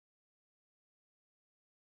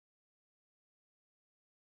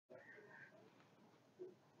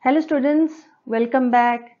Hello students, welcome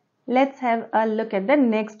back. Let's have a look at the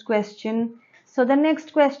next question. So the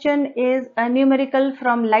next question is a numerical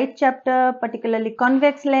from light chapter, particularly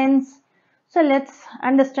convex lens. So let's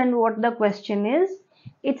understand what the question is.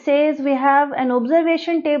 It says we have an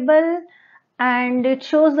observation table and it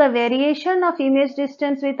shows the variation of image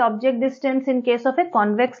distance with object distance in case of a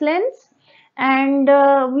convex lens. And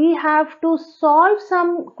we have to solve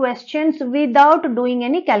some questions without doing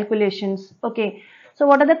any calculations. Okay. So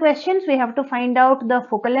what are the questions? We have to find out the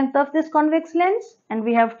focal length of this convex lens and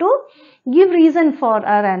we have to give reason for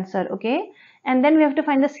our answer. Okay. And then we have to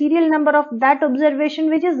find the serial number of that observation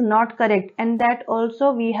which is not correct, and that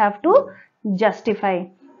also we have to justify.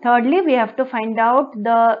 Thirdly, we have to find out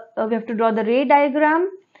we have to draw the ray diagram,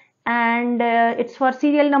 and it's for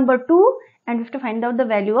serial number 2, and we have to find out the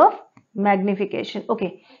value of magnification.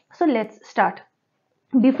 Okay, so let's start.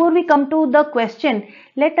 Before we come to the question,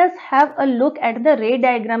 let us have a look at the ray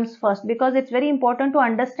diagrams first, because it's very important to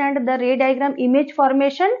understand the ray diagram image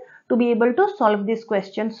formation to be able to solve this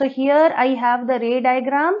question. So here I have the ray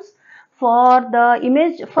diagrams for the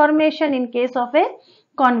image formation in case of a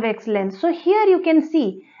convex lens. So here you can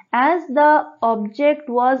see, as the object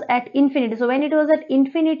was at infinity, so when it was at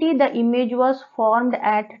infinity, the image was formed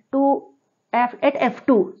at f2,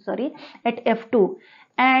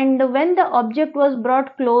 and when the object was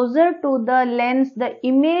brought closer to the lens, the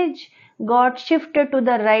image got shifted to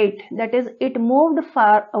the right, that is, it moved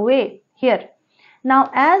far away here.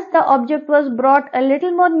 Now as the object was brought a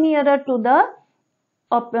little more nearer to the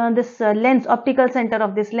lens, optical center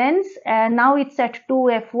of this lens, and now it's at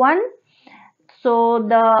 2f1, so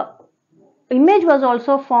the image was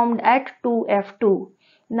also formed at 2f2.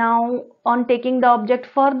 Now on taking the object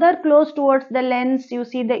further close towards the lens, you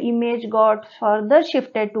see the image got further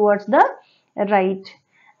shifted towards the right,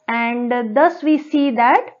 and thus we see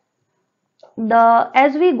that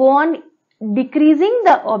as we go on decreasing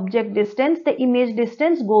the object distance, the image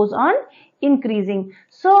distance goes on increasing.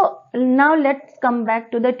 So now let's come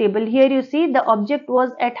back to the table. Here you see the object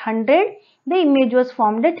was at 100, the image was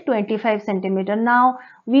formed at 25 centimeter. Now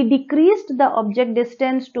we decreased the object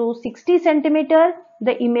distance to 60 centimeter,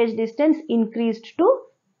 the image distance increased to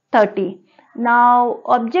 30. Now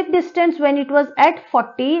object distance, when it was at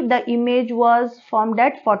 40, the image was formed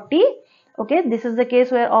at 40. Okay, this is the case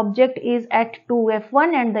where object is at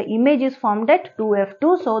 2f1 and the image is formed at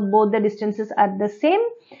 2f2, so both the distances are the same.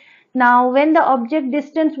 Now when the object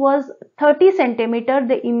distance was 30 centimeter,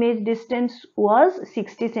 the image distance was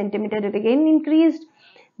 60 centimeter, it again increased.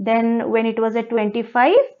 Then when it was at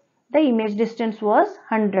 25, the image distance was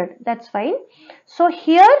 100. That's fine. So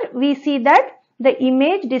here we see that the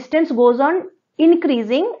image distance goes on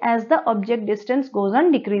increasing as the object distance goes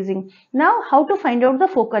on decreasing. Now how to find out the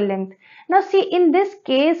focal length? Now see, in this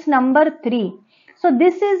case number 3, so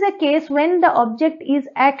this is a case when the object is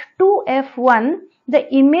at 2f1, the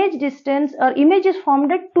image distance or image is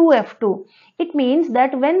formed at 2f2. It means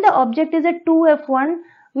that when the object is at 2f1,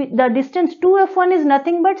 the distance 2f1 is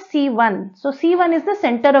nothing but c1. So c1 is the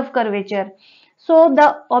center of curvature. So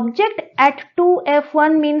the object at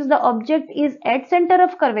 2f1 means the object is at center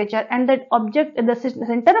of curvature, and the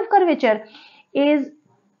center of curvature is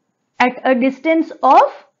at a distance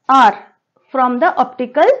of r from the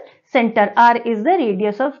optical center. R is the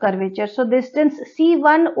radius of curvature. So distance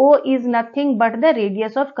C1O is nothing but the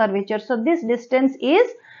radius of curvature. So this distance is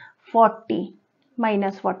 40,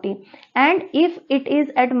 minus 40. And if it is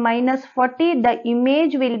at minus 40, the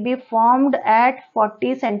image will be formed at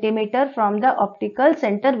 40 centimeter from the optical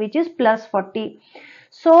center, which is plus 40.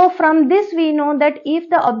 So from this we know that if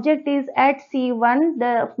the object is at C1,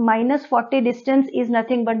 the minus 40 distance is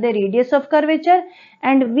nothing but the radius of curvature,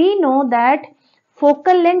 and we know that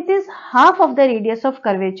focal length is half of the radius of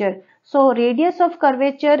curvature. So radius of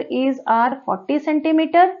curvature is r 40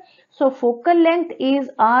 centimeter. So focal length is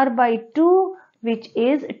r by 2, which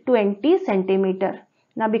is 20 centimeter.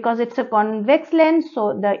 Now because it's a convex lens,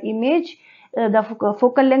 so the image, the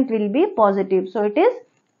focal length will be positive. So it is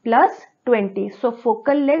plus 20. So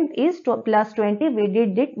focal length is plus 20. We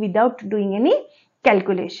did it without doing any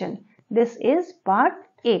calculation. This is part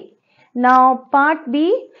A. Now part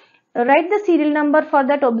B, write the serial number for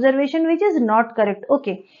that observation which is not correct.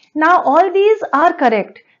 Okay, now all these are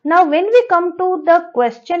correct. Now when we come to the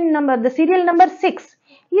question number, the serial number 6,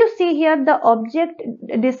 you see here the object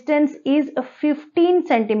distance is 15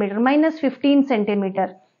 centimeter, minus 15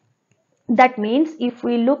 centimeter. That means if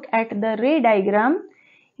we look at the ray diagram,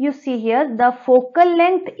 you see here the focal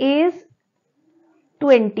length is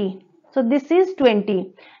 20. So this is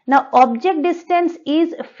 20. Now object distance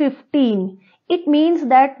is 15. It means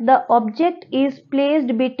that the object is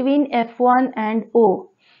placed between F1 and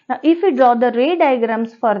O. Now if we draw the ray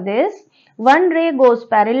diagrams for this, one ray goes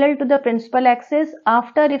parallel to the principal axis.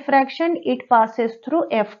 After refraction, it passes through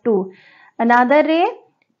F2. Another ray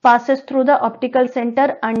passes through the optical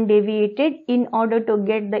center undeviated. In order to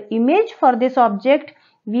get the image for this object,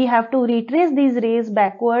 we have to retrace these rays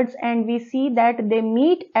backwards, and we see that they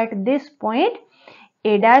meet at this point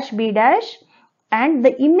A dash B dash, and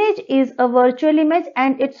the image is a virtual image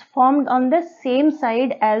and it's formed on the same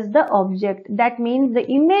side as the object. That means the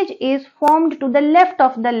image is formed to the left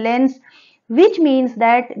of the lens, which means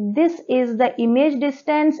that this is the image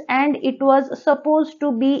distance and it was supposed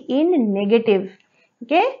to be in negative.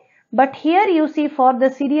 Okay, but here you see for the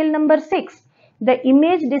serial number 6, the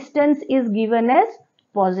image distance is given as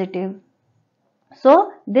positive.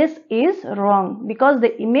 So this is wrong because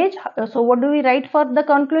the image, so what do we write for the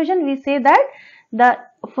conclusion? We say that the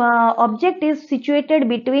object is situated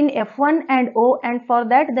between F1 and O, and for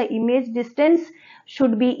that the image distance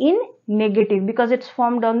should be in negative because it's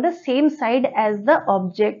formed on the same side as the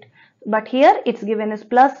object. But here it's given as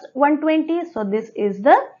plus 120, so this is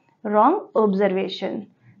the wrong observation.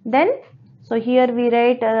 Then, so here we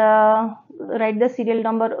write the serial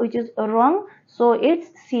number which is wrong, so it's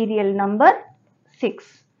serial number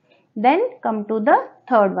 6. Then come to the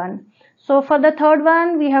third one. So for the third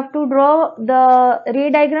one, we have to draw the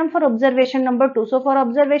ray diagram for observation number 2. So for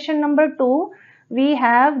observation number 2, we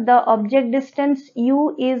have the object distance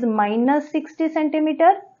U is minus 60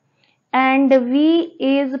 centimeter and V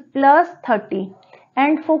is plus 30,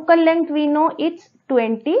 and focal length we know it's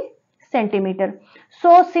 20 centimeter.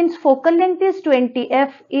 So since focal length is 20,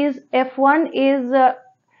 F1 is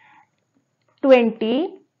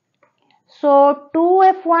 20. So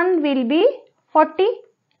 2F1 will be 40.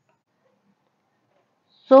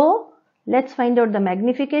 So let's find out the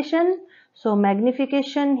magnification. So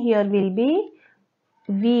magnification here will be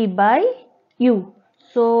V by U.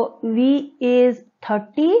 So V is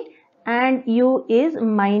 30 and U is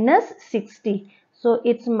minus 60. So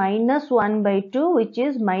it's minus 1 by 2, which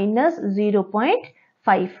is minus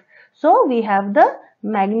 0.5. So we have the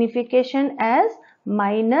magnification as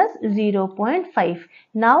minus 0.5.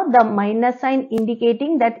 Now the minus sign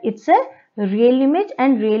indicating that it's a real image,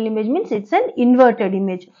 and real image means it's an inverted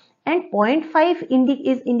image, and 0.5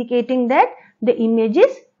 is indicating that the image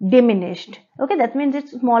is diminished. Okay, that means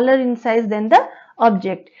it's smaller in size than the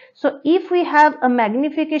object. So if we have a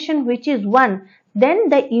magnification which is 1, then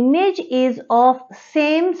the image is of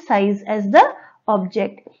same size as the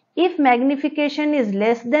object. If magnification is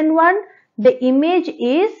less than 1, the image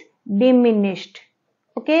is diminished.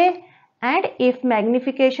 Okay, and if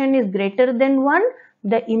magnification is greater than 1,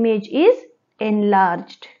 the image is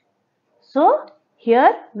enlarged. So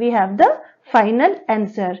here we have the final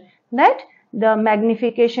answer, that the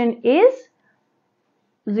magnification is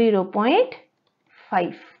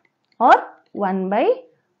 0.5 or 1 by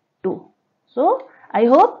 2. So I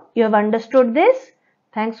hope you have understood this.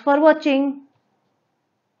 Thanks for watching.